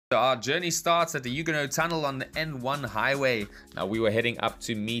Our journey starts at the Huguenot Tunnel on the N1 highway. Now we were heading up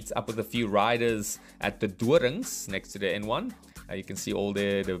to meet up with a few riders at the Dorings next to the N1. You can see all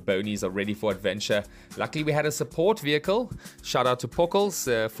the bonies are ready for adventure. Luckily we had a support vehicle. Shout out to Pockles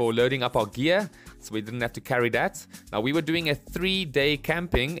for loading up our gear, so we didn't have to carry that. Now we were doing a 3-day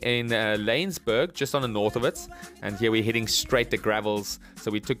camping in LAINGSBURG, just on the north of it. And here we're heading straight to gravels. So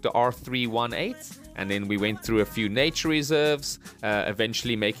we took the R318 and then we went through a few nature reserves,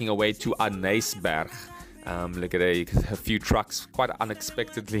 eventually making our way to LAINGSBURG. Look at a few trucks, quite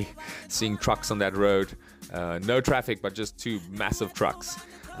unexpectedly seeing trucks on that road. No traffic, but just two massive trucks.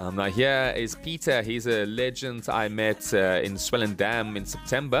 Now here is Peter. He's a legend I met in Swellendam in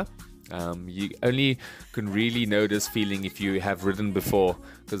September. You only can really know this feeling if you have ridden before,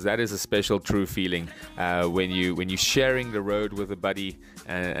 because that is a special, true feeling when you're sharing the road with a buddy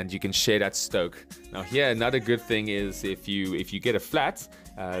and you can share that stoke. Now here, another good thing is if you get a flat,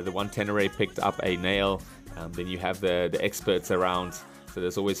 the one Tenere picked up a nail, then you have the experts around. So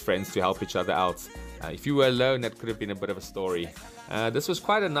there's always friends to help each other out. If you were alone, that could have been a bit of a story. This was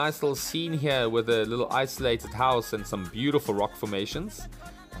quite a nice little scene here with a little isolated house and some beautiful rock formations.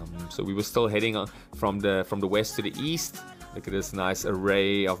 So we were still heading on from the west to the east. Look at this nice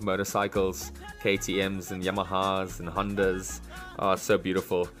array of motorcycles, KTMs and Yamahas and Hondas. Oh, it's so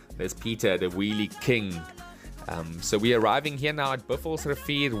beautiful. There's Peter, the wheelie king. So we're arriving here now at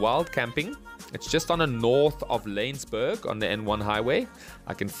Buffelsrivier Camping. It's just on the north of LAINGSBURG on the N1 highway.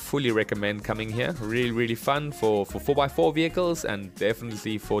 I can fully recommend coming here. Really fun for 4x4 vehicles and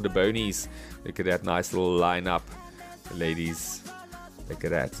definitely for the bonies. Look at that nice little lineup, the ladies. Look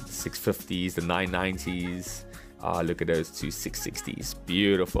at that, the 650s, the 990s. Ah, look at those two 660s.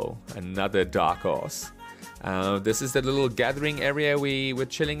 Beautiful. Another dark horse. This is the little gathering area we were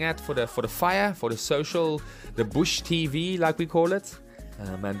chilling at for the fire, for the social, the bush TV, like we call it.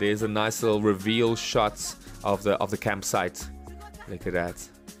 And there's a nice little reveal shot of the campsite. Look at that.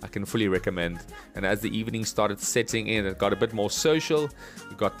 I can fully recommend. And as the evening started setting in, it got a bit more social.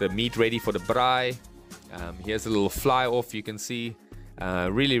 We got the meat ready for the braai. Here's a little fly off you can see.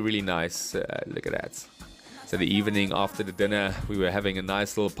 Really nice. Look at that. So the evening after the dinner, we were having a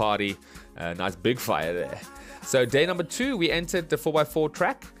nice little party. Nice big fire there. So day number 2, we entered the 4x4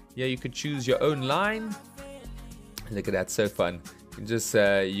 track. Yeah, you could choose your own line. Look at that, so fun.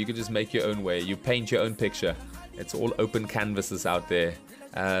 You can just make your own way. You paint your own picture. It's all open canvases out there.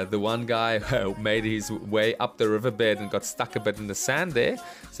 The one guy made his way up the riverbed and got stuck a bit in the sand there.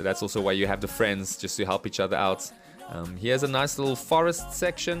 So that's also why you have the friends, just to help each other out. Here's a nice little forest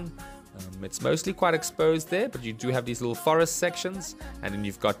section. It's mostly quite exposed there, but you do have these little forest sections, and then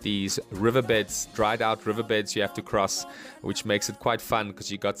you've got these riverbeds, dried out riverbeds you have to cross, which makes it quite fun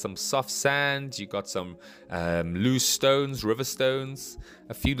because you got some soft sand, you got some loose stones, river stones,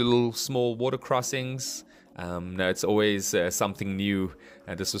 a few little small water crossings. No, it's always something new,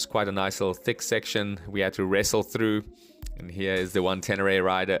 and this was quite a nice little thick section we had to wrestle through. And here is the one Tenere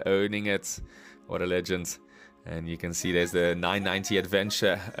rider owning it. What a legend. And you can see there's the 990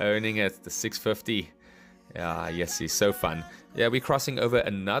 Adventure owning it, the 650. Yeah, yes, he's so fun. Yeah, we're crossing over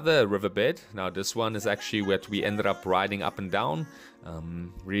another riverbed. Now this one is actually what we ended up riding up and down.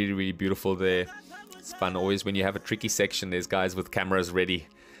 Really beautiful there. It's fun always when you have a tricky section, there's guys with cameras ready.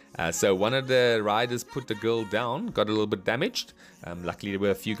 So one of the riders put the girl down, got a little bit damaged. Luckily there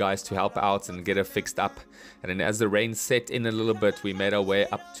were a few guys to help out and get her fixed up. And then as the rain set in a little bit, we made our way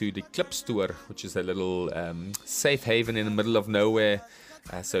up to the Klipstoer, which is a little safe haven in the middle of nowhere.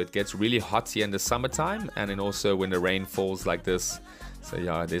 So it gets really hot here in the summertime, and then also when the rain falls like this. So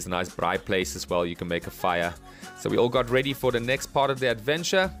yeah, there's a nice braai place as well, you can make a fire. So we all got ready for the next part of the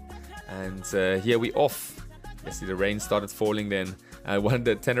adventure. And here we off. You see the rain started falling then. One of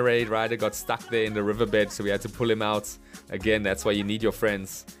the Tenere rider got stuck there in the riverbed, so we had to pull him out. Again, that's why you need your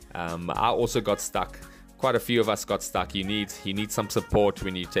friends. I also got stuck. Quite a few of us got stuck. You need some support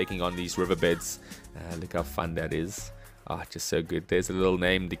when you're taking on these riverbeds. Look how fun that is. Oh, just so good. There's a little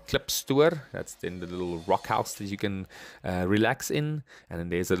name, the Klipstoer. That's then the little rock house that you can relax in. And then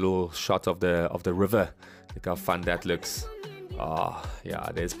there's a little shot of the river. Look how fun that looks. Oh, yeah,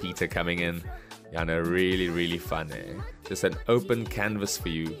 there's Peter coming in. Yeah, no, really fun. Just an open canvas for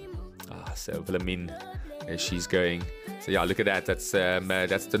you. Ah, so Wilhelmine, there she's going. So yeah, look at that. That's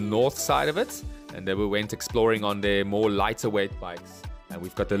the north side of it. And then we went exploring on their more lighter weight bikes.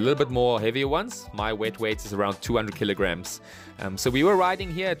 We've got a little bit more heavier ones. My wet weight is around 200 kilograms. So we were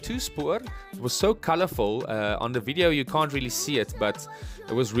riding here at two-spoor. It was so colorful. On the video you can't really see it, but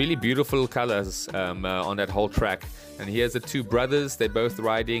it was really beautiful colors on that whole track. And here's the two brothers. They're both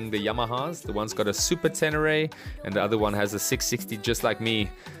riding the Yamahas. The one's got a Super Tenere and the other one has a 660 just like me.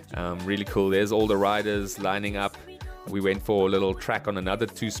 Really cool. There's all the riders lining up. We went for a little track on another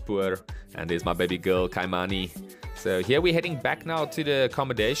two-spoor, and there's my baby girl Kaimani. So here we're heading back now to the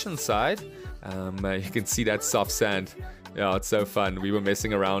accommodation side. You can see that soft sand. Yeah, it's so fun. We were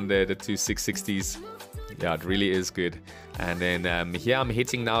messing around there, the two 660s. Yeah, it really is good. And then here I'm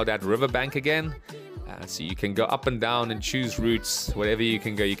hitting now that riverbank again. So you can go up and down and choose routes, wherever you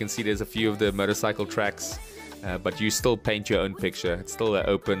can go. You can see there's a few of the motorcycle tracks, but you still paint your own picture. It's still an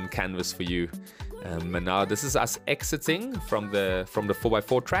open canvas for you. And now this is us exiting from the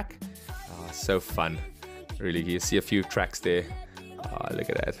 4x4 track. So fun. Really, you see a few tracks there. Oh, look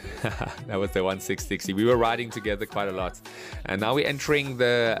at that. That was the 1660. We were riding together quite a lot. And now we're entering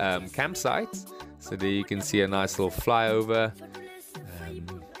the campsite. So there you can see a nice little flyover.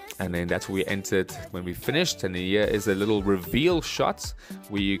 And then that's where we entered when we finished. And here is a little reveal shot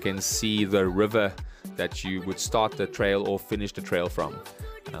where you can see the river that you would start the trail or finish the trail from.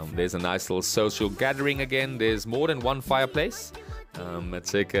 There's a nice little social gathering again. There's more than one fireplace.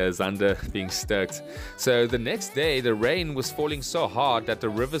 It's like Zander being stoked. So the next day the rain was falling so hard that the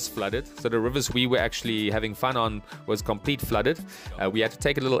rivers flooded. So the rivers we were actually having fun on was complete flooded. We had to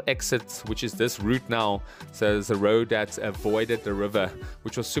take a little exit, which is this route now. So there's a road that avoided the river,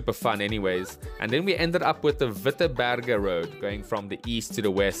 which was super fun anyways. And then we ended up with the Witteberger road going from the east to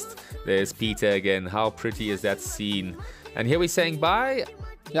the west. There's Peter again. How pretty is that scene? And here we're saying bye.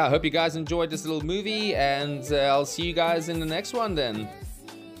 Yeah, I hope you guys enjoyed this little movie, and I'll see you guys in the next one then.